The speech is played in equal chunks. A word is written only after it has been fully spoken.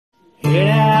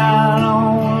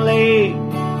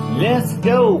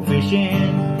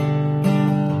fishing.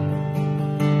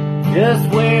 Just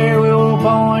where we'll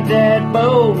point that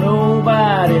boat,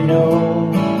 nobody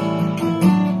knows.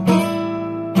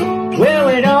 Well,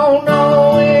 we don't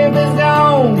know if it's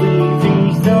gonna be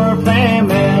feast or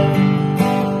famine.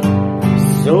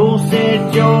 So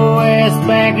sit your ass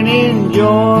back and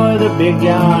enjoy the Big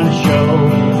John Show.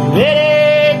 Let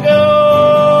it go!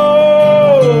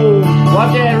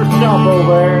 Watch that stump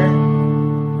over there.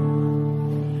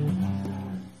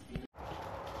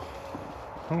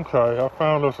 Okay, I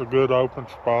found us a good open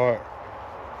spot.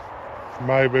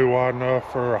 Maybe wide enough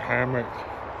for a hammock.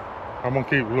 I'm gonna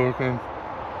keep looking.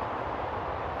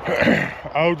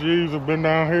 OGs have been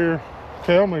down here.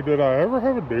 Tell me, did I ever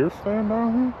have a deer stand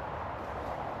down here?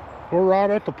 We're right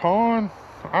at the pond.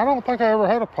 I don't think I ever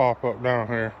had a pop-up down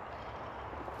here.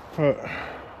 But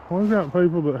we've got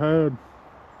people that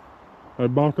they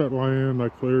bought that land, they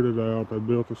cleared it out, they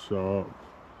built a shop.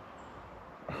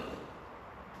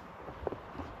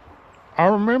 I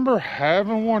remember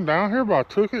having one down here, but I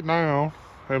took it down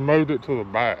and moved it to the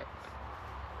back.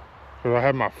 Because I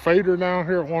had my feeder down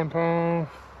here at one time.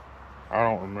 I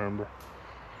don't remember.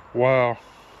 Wow,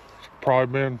 it's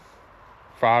probably been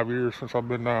 5 years since I've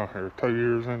been down here. 2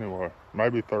 years anyway,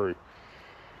 maybe 3.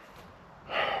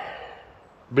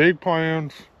 Big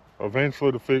plans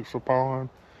eventually to fix the pond,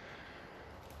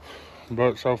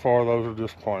 but so far those are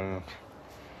just plans.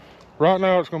 Right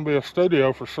now it's going to be a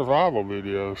studio for survival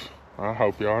videos. I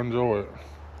hope y'all enjoy it.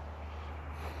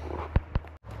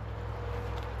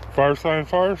 First thing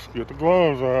first, get the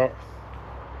gloves out.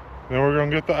 Then we're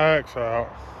going to get the axe out,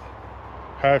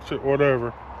 hatchet,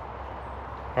 whatever.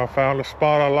 I found a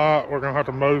spot I like. We're gonna have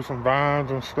to move some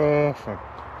vines and stuff and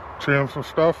trim some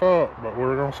stuff up, but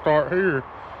we're gonna start here.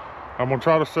 I'm gonna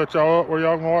try to set y'all up where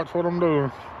y'all can watch what I'm doing.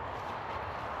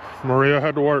 Maria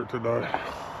had to work today.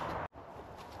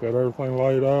 Got everything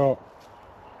laid out.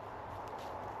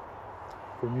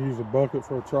 Can use a bucket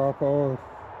for a tripod.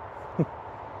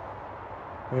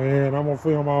 And I'm gonna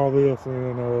film all this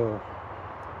in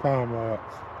time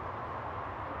lapse.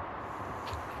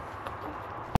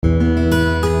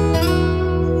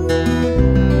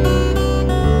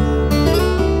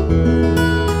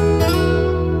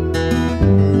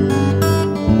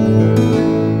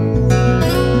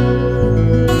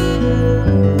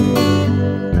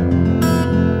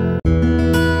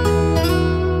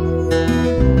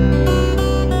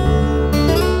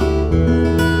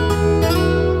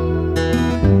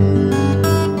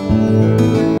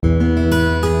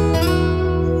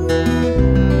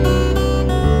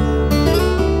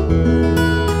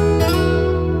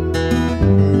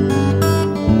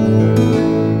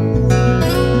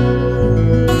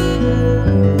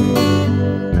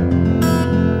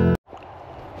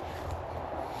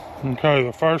 Okay,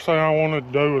 the first thing I wanted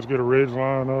to do was get a ridge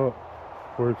line up.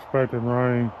 We're expecting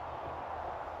rain.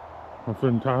 I'm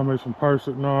finna tie me some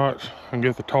persic knots and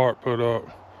get the tarp put up.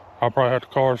 I'll probably have to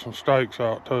carve some stakes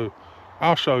out too.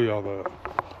 I'll show y'all that.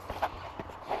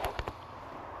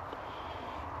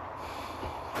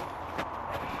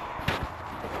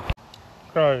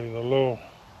 Okay, the little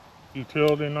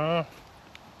utility knife.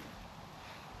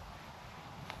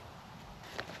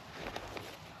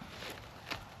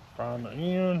 Find the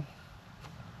end.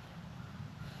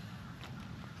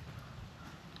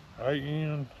 A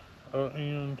end,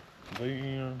 the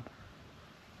end.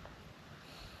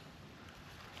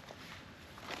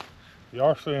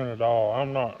 Y'all seeing it all.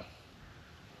 I'm not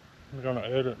gonna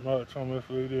edit much on this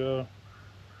video.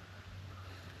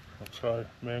 Let's say,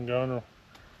 me and Gunner,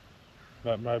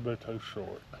 that may be too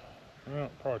short. Yeah,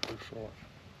 probably too short.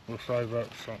 We'll save that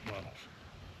for something else.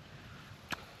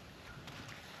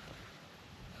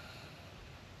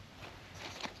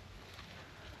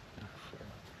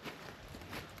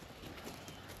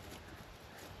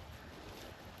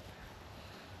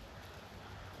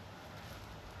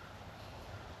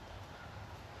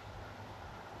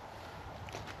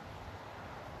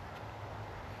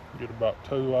 Get about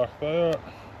 2 like that.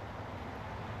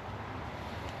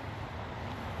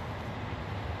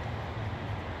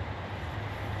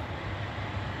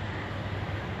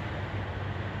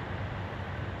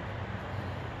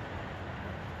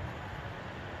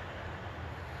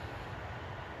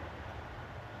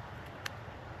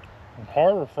 And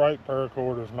Harbor Freight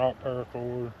paracord is not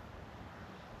paracord.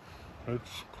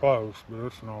 It's close, but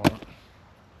it's not.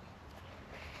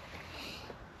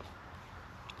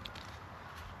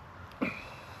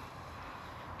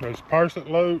 Those persic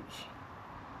loops,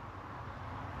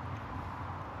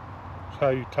 that's how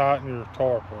you tighten your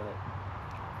tarp up.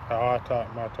 How I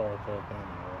tighten my tarp up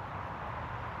anyway.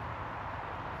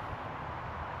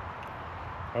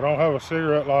 I don't have a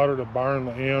cigarette lighter to burn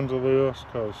the ends of this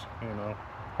because, you know,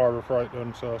 Harbor Freight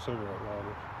doesn't sell cigarette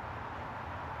lighters.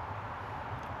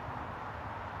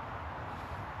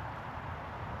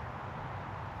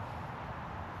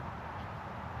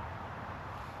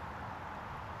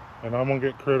 And I'm gonna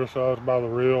get criticized by the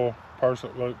real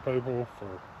Pursuit Loop people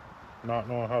for not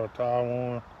knowing how to tie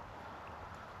one.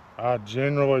 I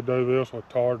generally do this with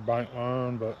tarred bank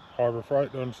line, but Harbor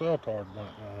Freight doesn't sell tarred bank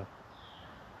line.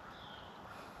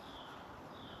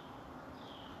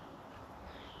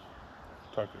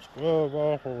 Take his glove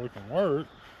off where we can work.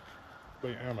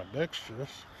 Be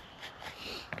ambidextrous.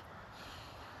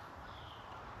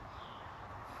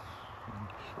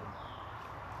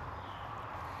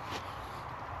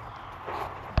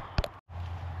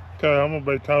 Okay, I'm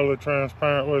gonna be totally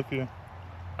transparent with you.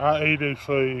 I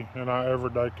EDC and I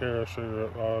everyday carry a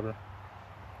cigarette lighter.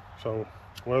 So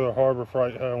whether Harbor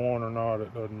Freight had one or not,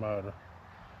 it doesn't matter.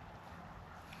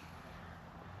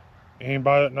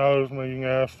 Anybody that knows me, you can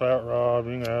ask Fat Rob,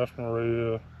 you can ask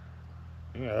Maria, you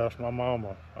can ask my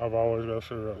mama. I've always got a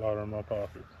cigarette lighter in my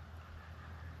pocket.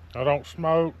 I don't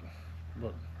smoke,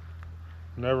 but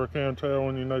never can tell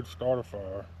when you need to start a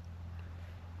fire.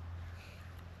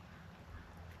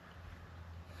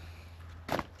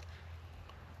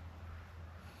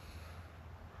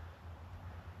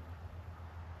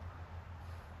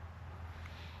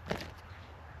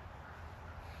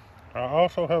 I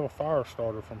also have a fire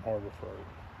starter from Harbor Freight.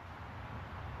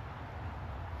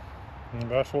 And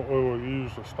that's what we will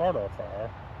use to start our fire.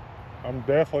 I'm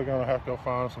definitely gonna have to go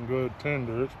find some good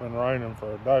tinder. It's been raining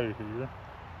for a day here.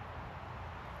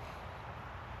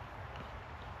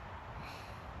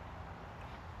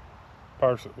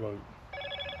 Pursuit Loop,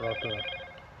 right there.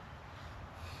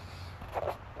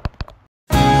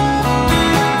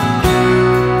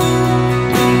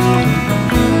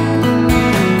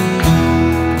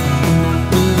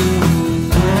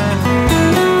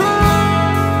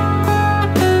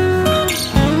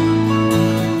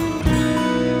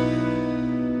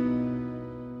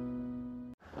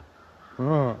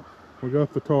 Alright, we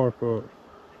got the tarp up.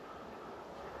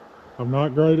 I'm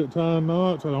not great at tying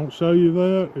knots. I don't show you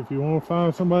that. If you want to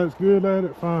find somebody that's good at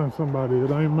it, find somebody.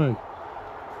 It ain't me.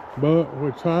 But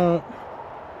we tie it.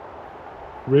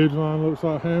 Ridgeline looks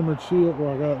like hammered shit.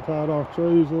 Where I got it tied off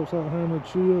trees looks like hammered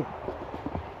shit.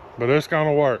 But it's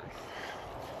gonna work.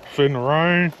 It's in the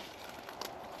rain.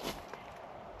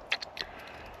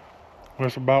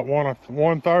 It's about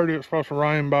 1:30. It's supposed to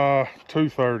rain by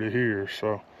 2:30 here.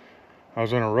 So I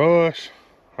was in a rush.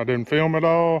 I didn't film it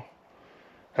all.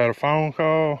 Had a phone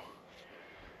call.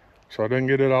 So I didn't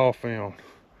get it all filmed.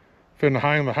 Finna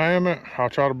hang the hammock. I'll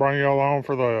try to bring y'all on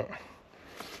for that.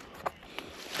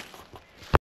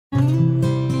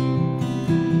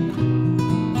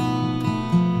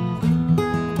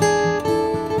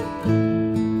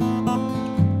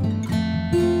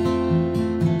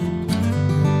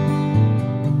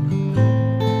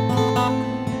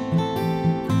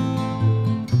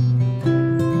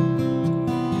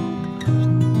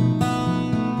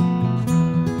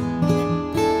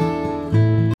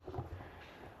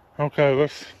 Okay,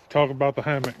 let's talk about the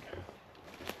hammock.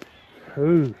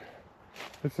 Ooh,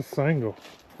 it's a single.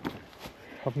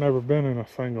 I've never been in a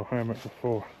single hammock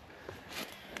before.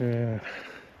 And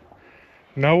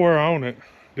nowhere on it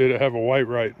did it have a weight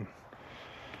rating.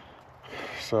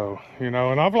 So, you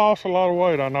know, and I've lost a lot of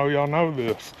weight. I know y'all know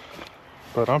this.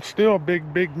 But I'm still a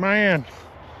big man.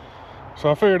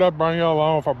 So I figured I'd bring y'all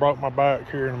along if I broke my back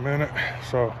here in a minute.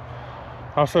 So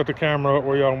I'll set the camera up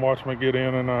where y'all can watch me get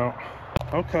in and out.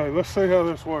 Okay, let's see how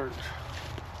this works.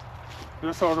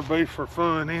 This ought to be for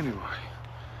fun anyway.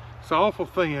 It's awful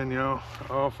thin, y'all.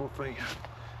 Awful thin.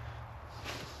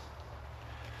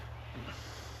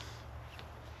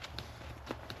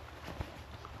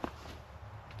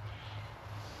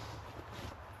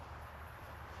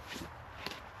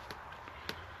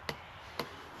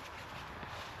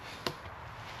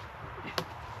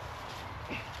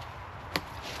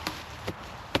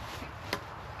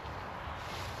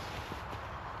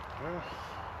 Well,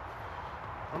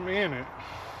 I'm in it.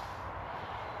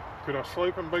 Could I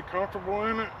sleep and be comfortable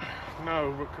in it?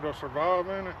 No, but could I survive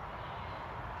in it?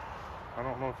 I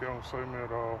don't know if y'all can see me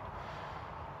at all.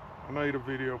 I need a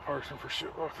video person for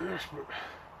shit like this, but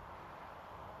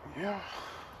yeah.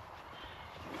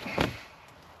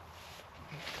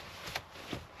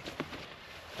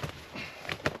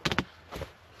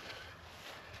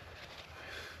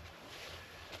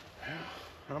 Yeah,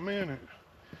 I'm in it.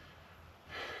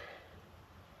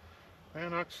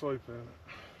 And I can sleep in it.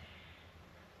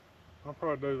 I'll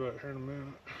probably do that here in a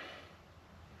minute.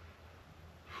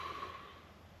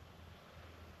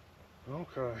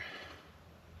 Okay.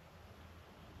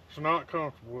 It's not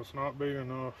comfortable, it's not big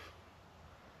enough.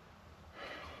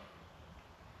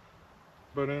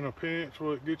 But in a pinch,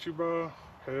 will it get you by?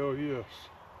 Hell yes,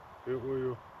 it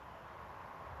will.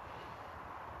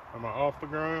 Am I off the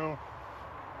ground?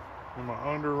 Am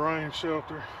I under rain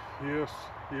shelter? Yes,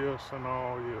 yes, and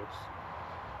all yes.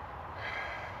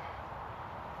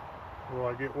 Will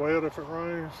I get wet if it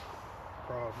rains?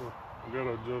 Probably. I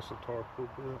gotta adjust the tarp a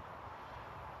little bit.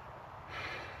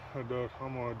 I'm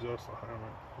gonna adjust the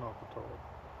hammock, not the tarp.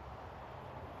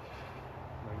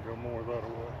 And go more that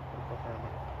way with the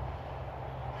hammock.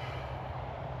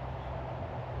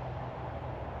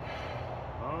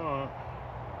 Alright.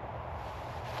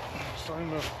 Same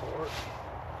this part.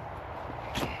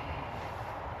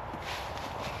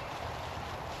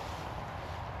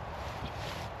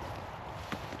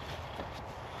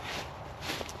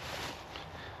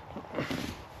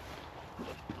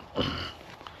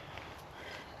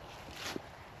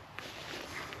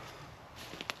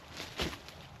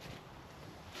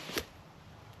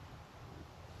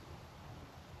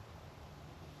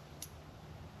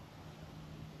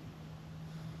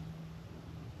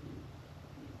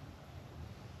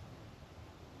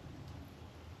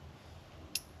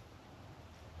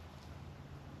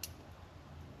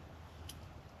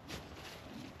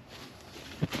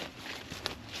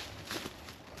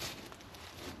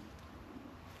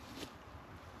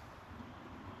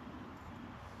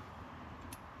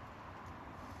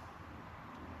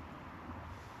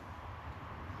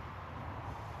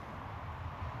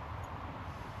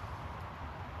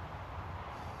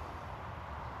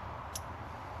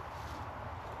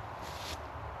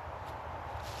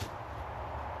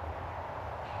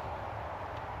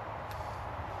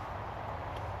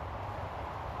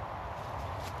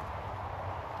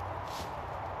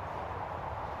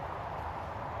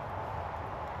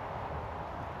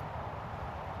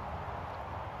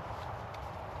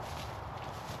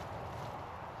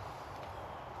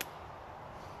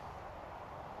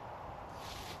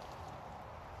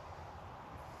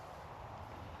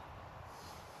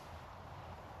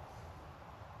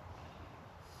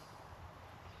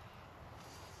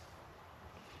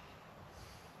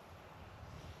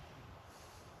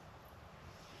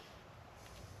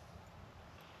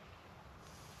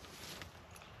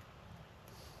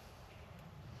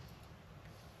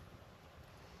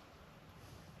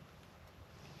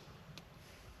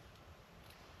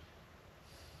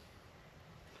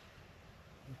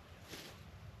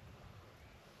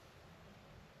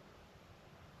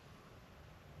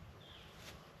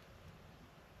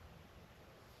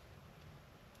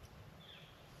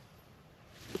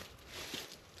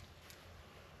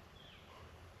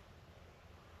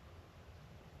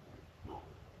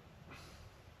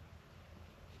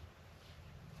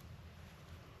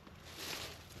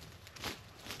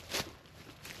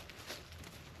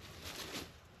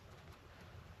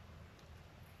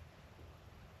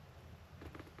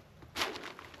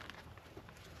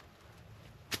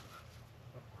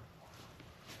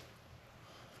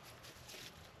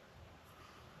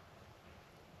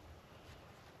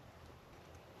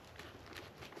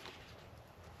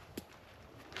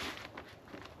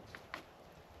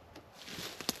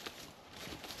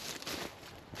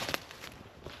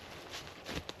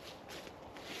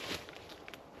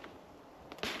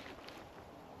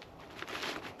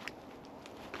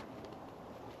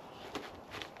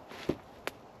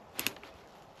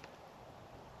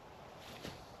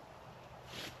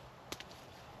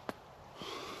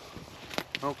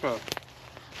 Okay.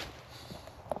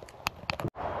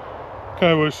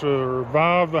 Okay, we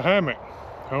survived the hammock.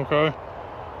 Okay.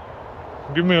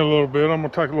 Give me a little bit. I'm gonna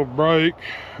take a little break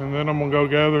and then I'm gonna go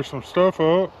gather some stuff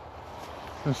up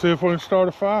and see if we can start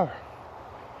a fire.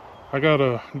 I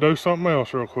gotta do something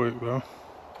else real quick though.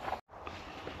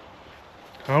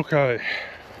 Okay.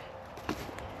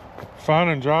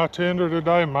 Finding dry tinder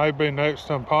today may be next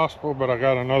to impossible, but I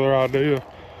got another idea.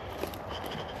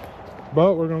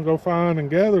 But we're gonna go find and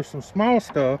gather some small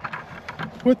stuff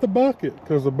with the bucket,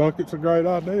 because the bucket's a great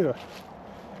idea.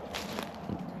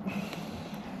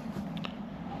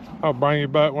 I'll bring you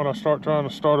back when I start trying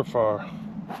to start a fire.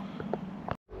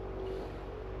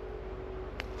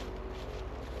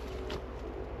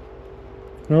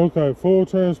 Okay, full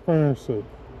transparency,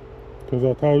 because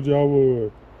I told you I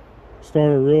would.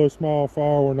 Start a really small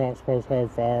fire. We're not supposed to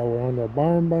have fire. We're under a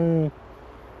burn ban.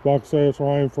 Like I said, it's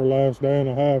rained for the last day and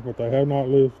a half, but they have not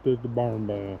lifted the burn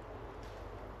ban.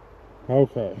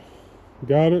 Okay,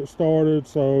 got it started,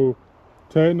 so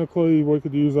technically we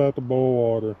could use that to boil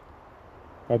water.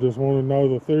 I just want to know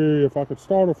the theory if I could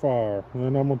start a fire, and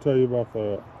then I'm going to tell you about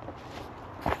that.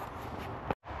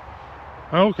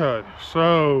 Okay,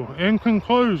 so in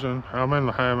conclusion, I'm in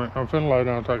the hammock. I'm finna lay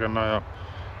down and take a nap.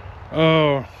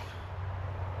 The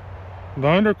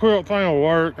underquilt thing will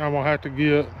work. I'm gonna have to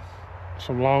get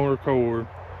some longer cord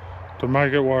to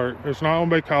make it work. It's not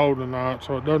gonna be cold tonight,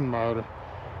 so it doesn't matter.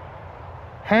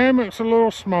 Hammock's a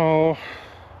little small,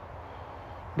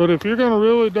 but if you're gonna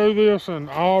really do this and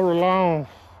all rely on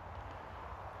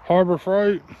Harbor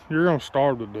Freight, you're gonna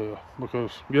starve to death,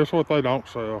 because guess what they don't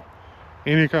sell?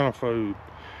 Any kind of food.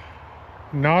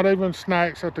 Not even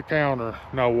snacks at the counter.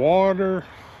 No water,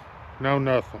 no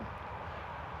nothing.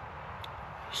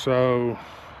 So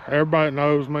everybody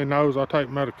knows me, knows I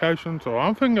take medication, so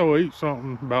I'm finna go eat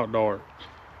something about dark.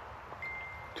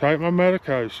 Take my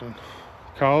medication,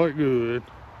 call it good.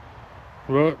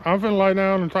 But I'm finna lay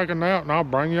down and take a nap, and I'll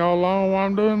bring y'all along while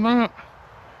I'm doing that.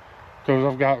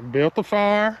 Because I've built the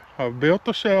fire, I've built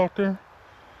the shelter.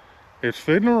 It's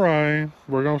fitting to rain.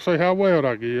 We're gonna see how wet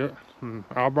I get, and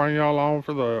I'll bring y'all along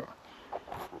for that.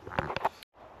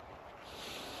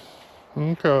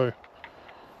 Okay,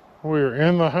 we're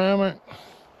in the hammock.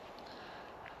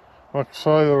 Like I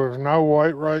say, there was no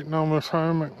weight rating on this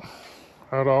hammock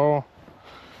at all.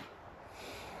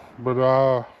 But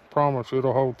I promise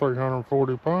it'll hold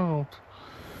 340 pounds.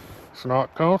 It's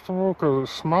not comfortable because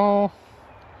it's small.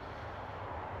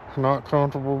 It's not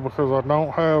comfortable because I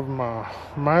don't have my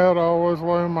mat I always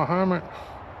lay in my hammock.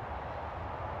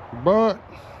 But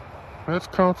it's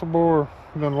comfortable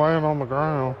than laying on the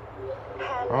ground.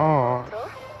 Alright.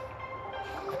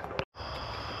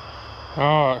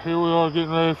 Alright, here we are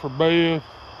getting ready for bed.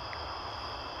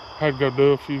 Had to go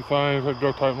do a few things. Had to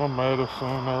go take my medicine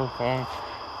and everything.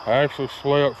 I actually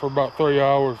slept for about 3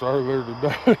 hours earlier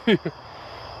today.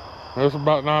 It's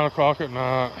about 9 o'clock at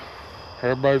night.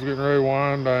 Everybody's getting ready to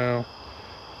wind down.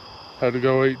 Had to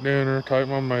go eat dinner, take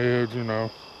my meds, you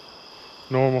know,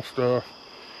 normal stuff.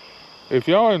 If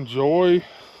y'all enjoy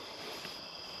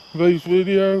these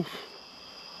videos,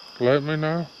 let me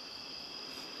know.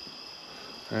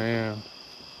 And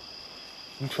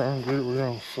I'm trying to get it where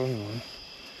y'all soon.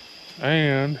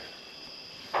 And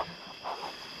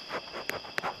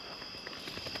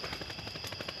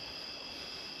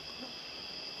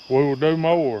we will do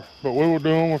more, but we will do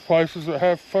them with places that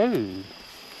have food.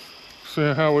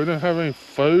 Seeing how we didn't have any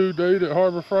food to eat at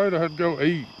Harbor Freight, I had to go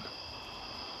eat.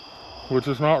 Which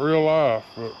is not real life,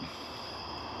 but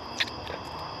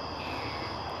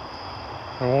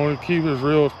I want to keep it as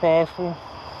real as possible.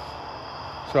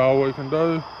 That's all we can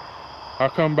do. I'll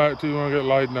come back to you when I get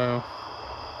laid down.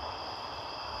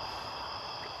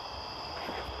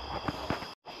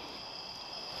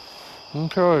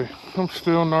 Okay, I'm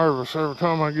still nervous every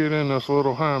time I get in this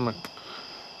little hammock.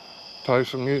 Takes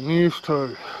some getting used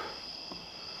to.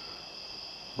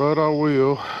 But I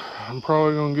will. I'm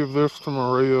probably gonna give this to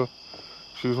Maria.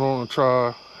 She's wanting to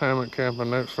try hammock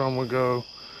camping next time we go.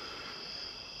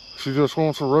 She just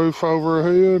wants a roof over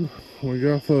her head. We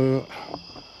got that.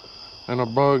 And a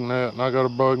bug net, and I got a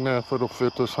bug net that'll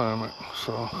fit this hammock.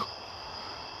 So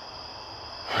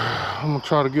I'm gonna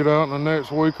try to get out in the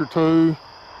next week or two,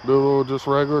 do a little just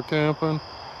regular camping.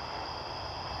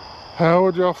 How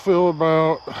would y'all feel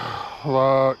about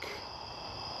like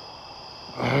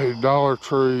a Dollar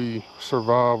Tree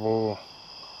survival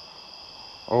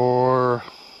or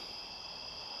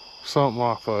something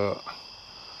like that?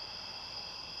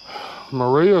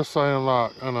 Maria's saying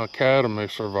like an academy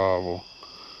survival.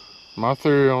 My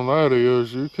theory on that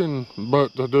is you can,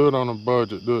 but to do it on a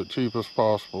budget, do it cheap as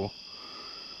possible.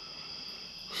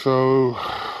 So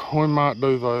we might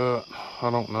do that. I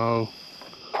don't know.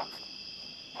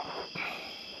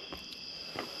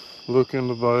 Look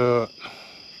into that.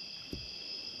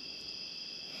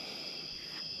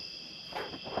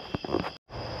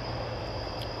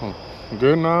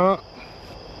 Good night.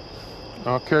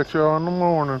 I'll catch y'all in the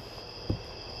morning.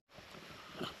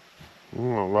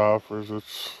 My lifers,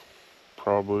 it's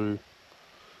probably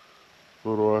a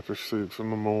little after 6 in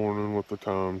the morning with the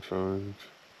time change.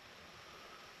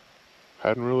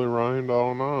 Hadn't really rained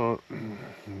all night.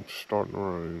 It's starting to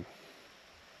rain.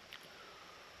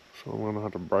 So I'm gonna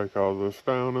have to break all this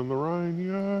down in the rain,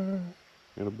 yeah.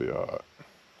 It'll be alright.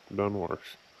 Done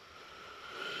worse.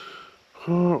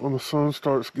 When the sun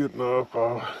starts getting up,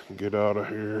 I'll get out of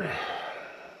here.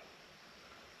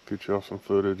 Get y'all some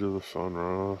footage of the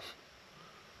sunrise.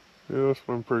 Yeah, it's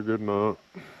been a pretty good night.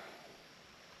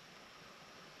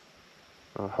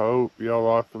 I hope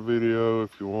y'all like the video.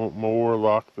 If you want more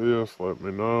like this, let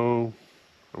me know.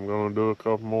 I'm gonna do a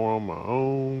couple more on my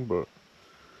own, but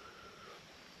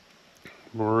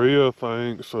Maria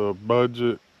thinks a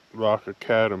budget like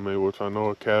Academy, which I know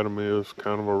Academy is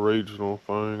kind of a regional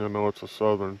thing. I know it's a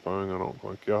southern thing. I don't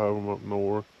think y'all have them up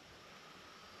north.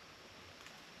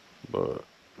 But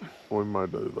we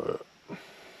might do that.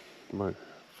 Might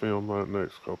film that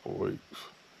next couple weeks.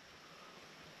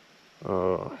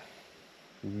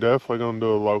 Definitely gonna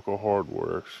do a local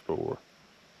hardware store.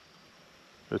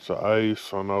 It's an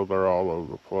Ace. I know they're all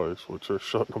over the place, which they're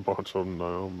shutting a bunch of them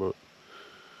down, but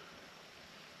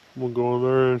we'll go in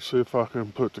there and see if I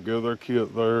can put together a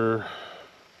kit there.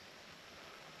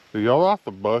 Do y'all like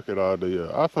the bucket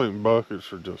idea? I think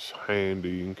buckets are just handy.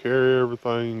 You can carry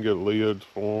everything, you can get lids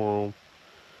for them.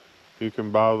 You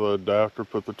can buy the adapter,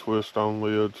 put the twist on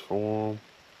lids for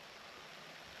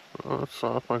them.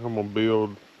 So I think I'm gonna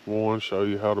build one, show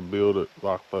you how to build it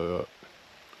like that.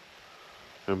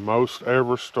 And most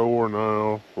every store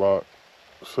now, like,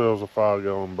 sells a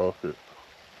 5-gallon bucket.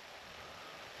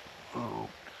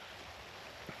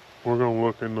 We're gonna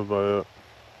look into that.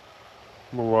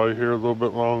 I'm gonna lay here a little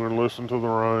bit longer and listen to the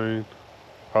rain.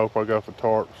 Hope I got the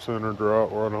tarp centered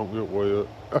right where I don't get wet.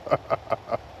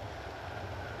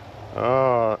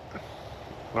 Alright,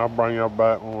 I'll bring y'all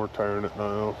back when we're tearing it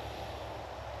down.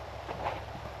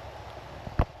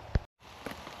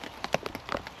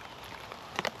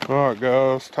 Alright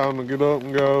guys, time to get up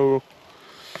and go.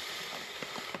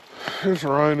 It's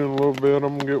raining a little bit,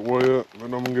 I'm gonna get wet, but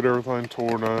I'm gonna get everything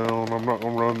tore down. I'm not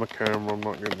gonna run the camera, I'm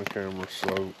not getting the camera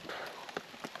soaked.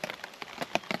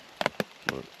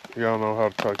 But y'all know how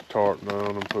to take the tarp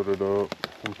down and put it up.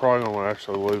 I'm probably gonna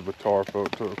actually leave the tarp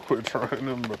up till it quits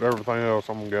raining, but everything else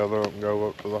I'm gonna gather up and go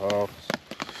up to the house.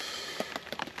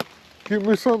 Get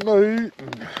me something to eat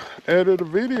and edit a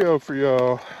video for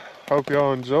y'all. Hope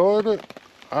y'all enjoyed it.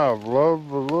 I've loved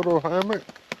the little hammock.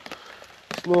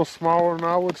 It's a little smaller than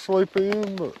I would sleep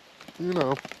in, but you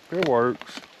know, it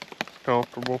works. It's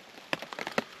comfortable.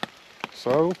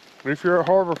 So, if you're at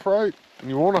Harbor Freight and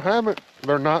you want a hammock,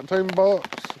 they're 19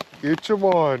 bucks. Get you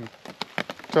one.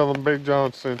 Tell them Big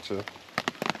John sent you.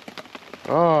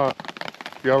 Alright,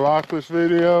 y'all like this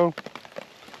video?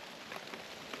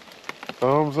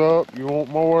 Thumbs up. You want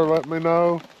more, let me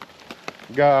know.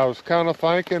 Guys, I was kind of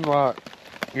thinking, like,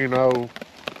 you know,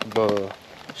 the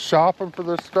shopping for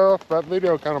this stuff, that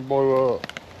video kind of blew up.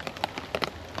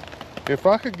 If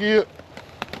I could get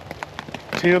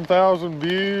 10,000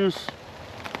 views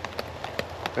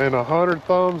and 100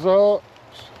 thumbs up,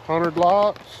 100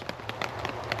 likes,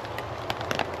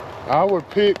 I would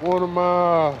pick one of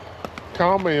my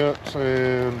comments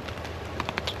and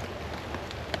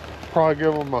probably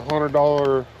give them a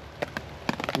 $100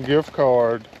 gift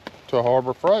card to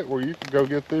Harbor Freight where you can go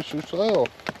get this yourself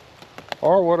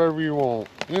or whatever you want,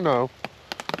 you know.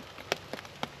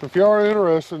 If you are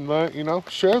interested in that, you know,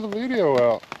 share the video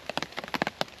out.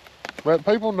 Let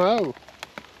people know.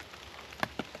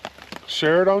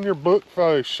 Share it on your book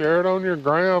face, share it on your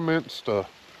gram, Insta.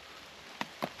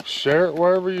 Share it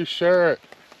wherever you share it.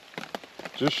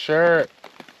 Just share it.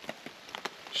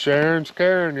 Sharing's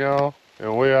caring, y'all.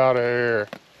 And we out of here.